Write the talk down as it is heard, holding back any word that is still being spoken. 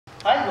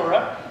Hi,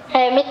 Gora.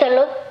 Hey, Mr.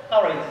 Luke.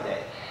 How are you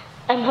today?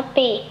 I'm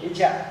happy. Good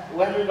job.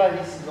 When everybody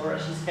sees Gora,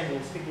 she's having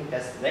a speaking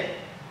test today.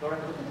 Gora,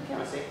 look at the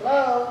camera. Say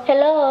hello.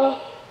 Hello.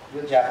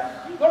 Good job.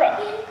 Gora,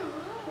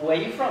 where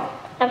are you from?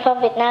 I'm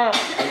from Vietnam.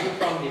 Are you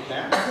from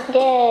Vietnam?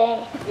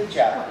 Yeah. Good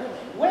job.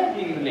 Where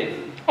do you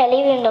live? I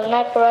live in Đồng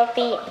Nai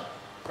province.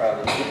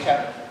 Province. Good job.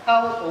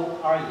 How old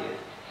are you?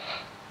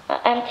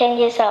 I'm 10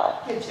 years old.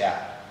 Good job.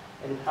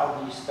 And how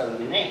do you spell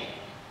your name?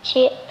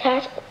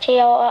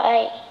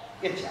 Gora.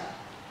 Good job.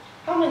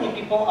 How many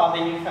people are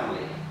in your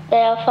family?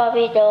 There are 4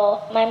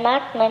 people. My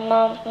mom,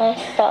 my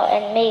sister,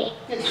 and me.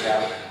 Good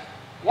job.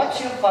 What's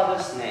your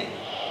father's name?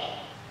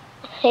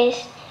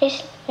 His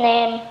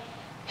name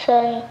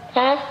Sun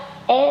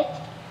S-O-N.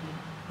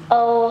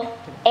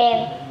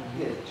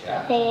 Good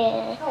job.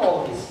 He, How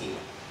old is he?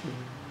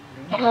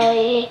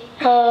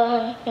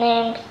 her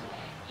name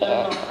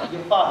Your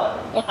father.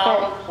 Your How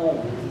father.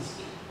 old is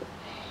he?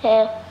 He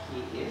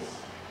is.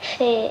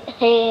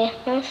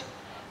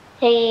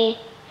 he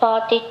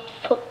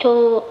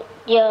 42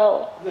 years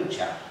old. Good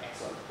job.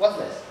 Excellent. What's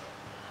this?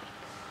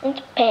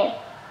 It's pen.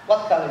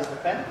 What color is the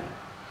pen?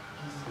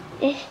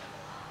 It's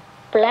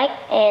black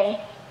and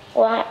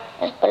white,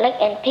 black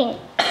and pink.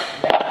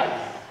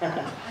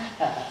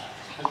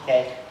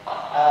 Okay.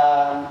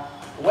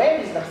 Where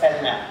is the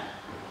pen now?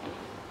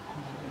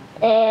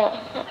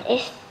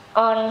 It's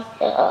on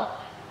the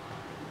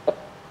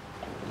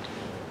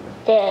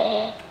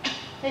Table.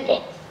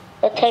 the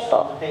It's table.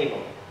 on the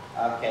table.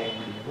 Okay.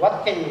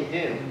 What can you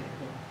do?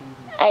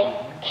 I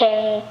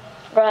can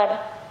run.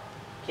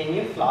 Can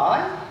you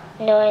fly?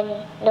 No, I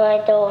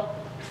don't.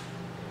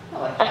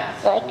 No, I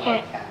can't. No, I No,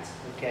 can't.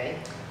 Okay.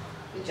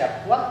 Good job.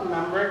 What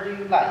number do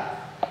you like?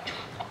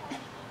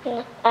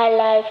 I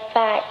like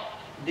 5.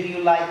 Do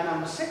you like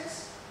number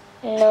 6?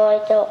 No, I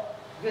don't.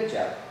 Good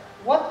job.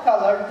 What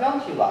color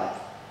don't you like?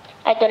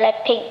 I don't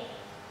like pink.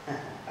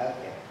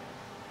 Okay.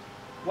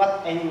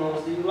 What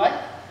animals do you like?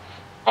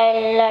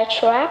 I like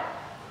giraffe.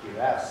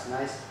 Giraffes.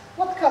 Nice.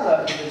 What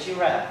color is the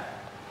giraffe?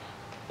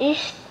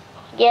 It's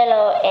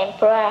yellow and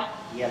brown.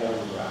 Yellow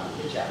and brown.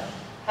 Good job.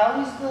 How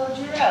is the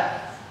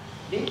giraffe?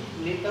 Big,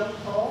 little,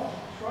 tall,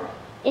 short?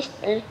 It's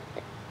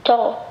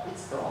tall.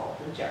 It's tall.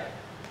 Good job.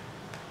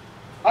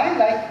 I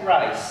like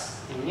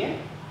rice. And you?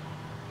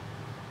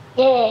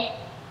 Yeah.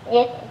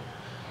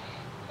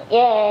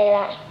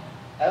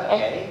 I like.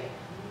 Okay.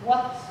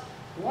 What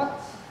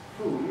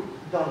food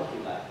don't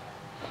you like?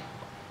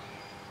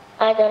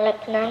 I don't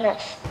like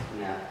bananas.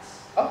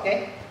 Nuts.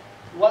 Okay.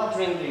 What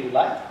drink do you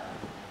like?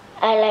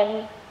 I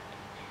like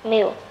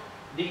milk.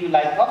 Do you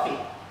like coffee?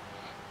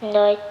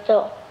 No, I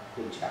don't.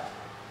 Good job.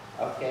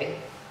 Okay.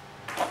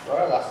 For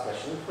our last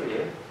question for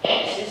you.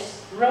 This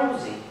is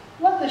Rosie.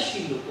 What does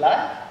she look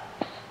like?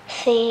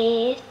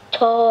 She's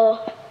tall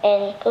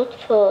and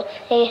beautiful.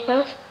 She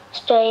has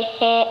straight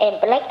hair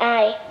and black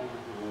eyes.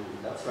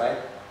 That's right.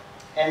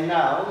 And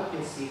now we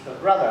can see her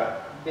brother,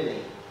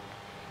 Billy.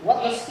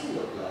 What does he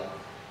look like?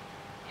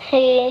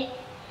 He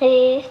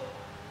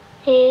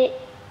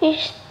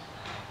is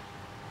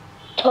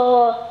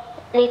tall,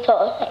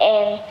 little,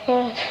 and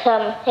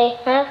handsome. He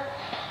has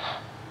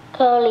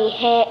curly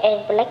hair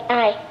and black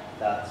eyes.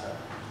 That's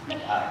right.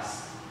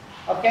 Nice.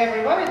 Okay,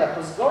 everybody, that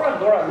was Gora.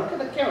 Gora, look at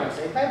the camera.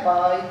 Say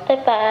bye-bye.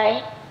 Bye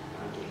bye.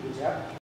 Okay, good job.